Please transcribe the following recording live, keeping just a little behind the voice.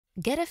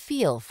Get a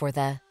feel for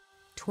the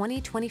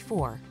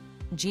 2024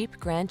 Jeep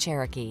Grand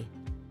Cherokee.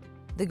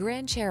 The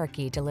Grand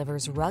Cherokee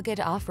delivers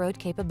rugged off-road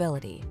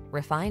capability,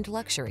 refined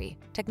luxury,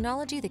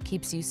 technology that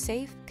keeps you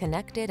safe,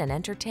 connected, and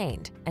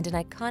entertained, and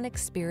an iconic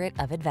spirit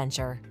of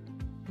adventure.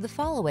 The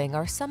following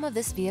are some of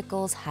this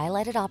vehicle's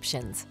highlighted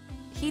options: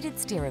 heated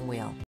steering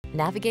wheel,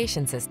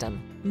 navigation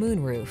system,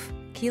 moonroof,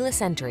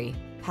 keyless entry,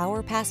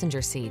 power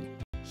passenger seat,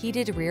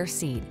 heated rear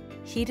seat,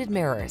 heated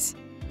mirrors,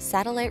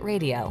 satellite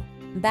radio,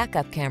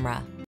 backup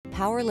camera,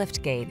 power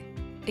liftgate.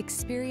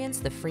 Experience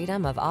the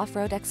freedom of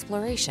off-road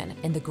exploration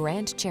in the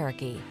Grand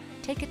Cherokee.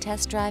 Take a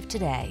test drive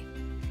today.